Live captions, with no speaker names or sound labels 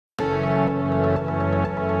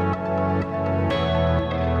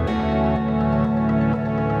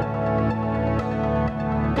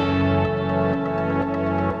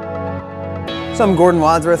So I'm Gordan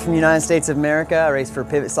Wadsworth from the United States of America. I race for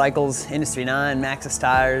Pivot Cycles, Industry 9, Maxxis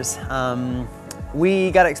tires. We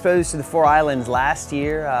got exposed to the Four Islands last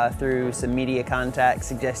year through some media contacts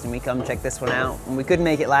suggesting we come check this one out. And we couldn't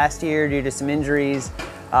make it last year due to some injuries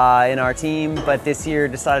in our team, but this year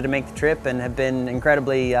decided to make the trip and have been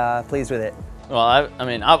incredibly pleased with it. Well, I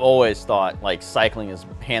mean, I've always thought like cycling is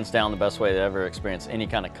hands down the best way to ever experience any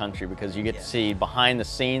kind of country, because you get to see behind the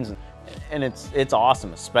scenes, and it's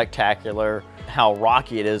awesome. It's spectacular how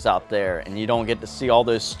rocky it is out there, and you don't get to see all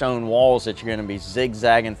those stone walls that you're going to be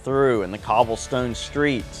zigzagging through, and the cobblestone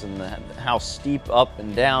streets, and how steep up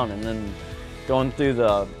and down, and then going through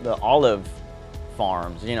the olive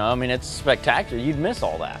farms. You know, I mean, it's spectacular. You'd miss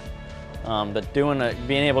all that. But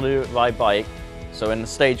being able to do it by bike, so in the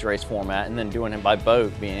stage race format, and then doing it by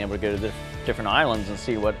boat, being able to go to the different islands and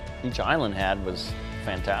see what each island had, was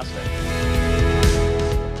fantastic.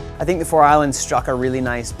 I think the Four Islands struck a really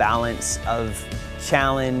nice balance of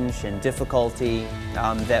challenge and difficulty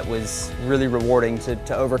that was really rewarding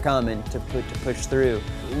to overcome and to push through.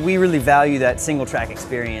 We really value that single track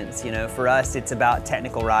experience. You know, for us, it's about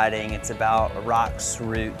technical riding, it's about rocks,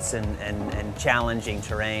 roots, and challenging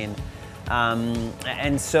terrain.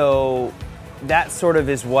 And so that sort of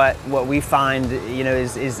is what we find, you know,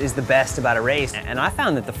 is the best about a race. And I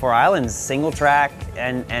found that the Four Islands single track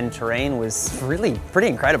and terrain was really pretty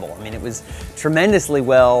incredible. I mean, it was tremendously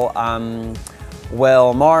well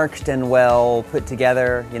marked and well put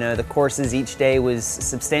together. You know, the courses each day was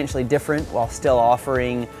substantially different while still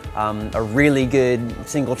offering a really good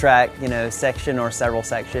single track, you know, section or several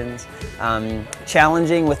sections.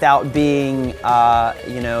 Challenging without being,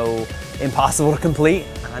 you know, impossible to complete.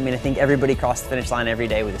 I mean, I think everybody crossed the finish line every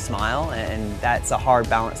day with a smile, and that's a hard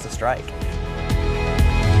balance to strike.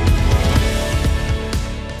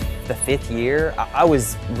 The fifth year, I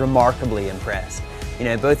was remarkably impressed. You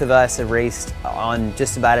know, both of us have raced on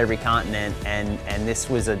just about every continent, and this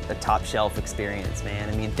was a top shelf experience, man.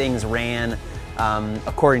 I mean, things ran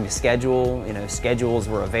according to schedule. You know, schedules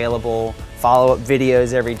were available, follow-up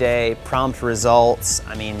videos every day, prompt results.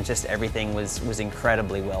 I mean, just everything was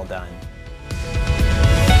incredibly well done.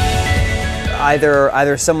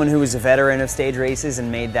 Either someone who was a veteran of stage races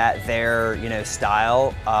and made that their, you know,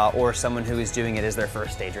 style, or someone who is doing it as their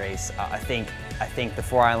first stage race. I think the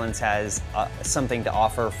Four Islands has something to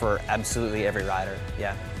offer for absolutely every rider.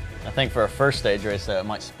 Yeah. I think for a first stage race, though, it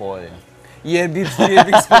might spoil you. Yeah, it'd be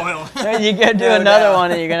spoiled. You go do another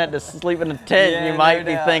one, and you're gonna have to sleep in a tent. Yeah, you might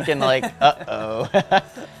be thinking like, uh-oh.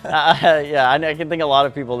 Yeah, I can think a lot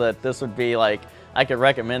of people that this would be like, I could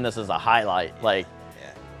recommend this as a highlight. Like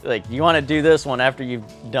you want to do this one after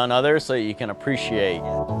you've done others, so you can appreciate.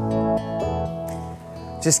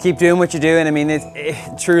 Just keep doing what you're doing. I mean,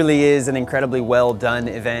 it truly is an incredibly well done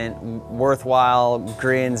event, worthwhile,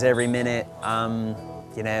 grins every minute.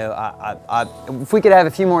 You know, if we could have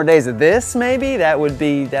a few more days of this, maybe that would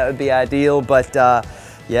be ideal. But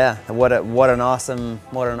yeah, what an awesome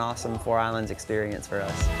Four Islands experience for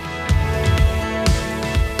us.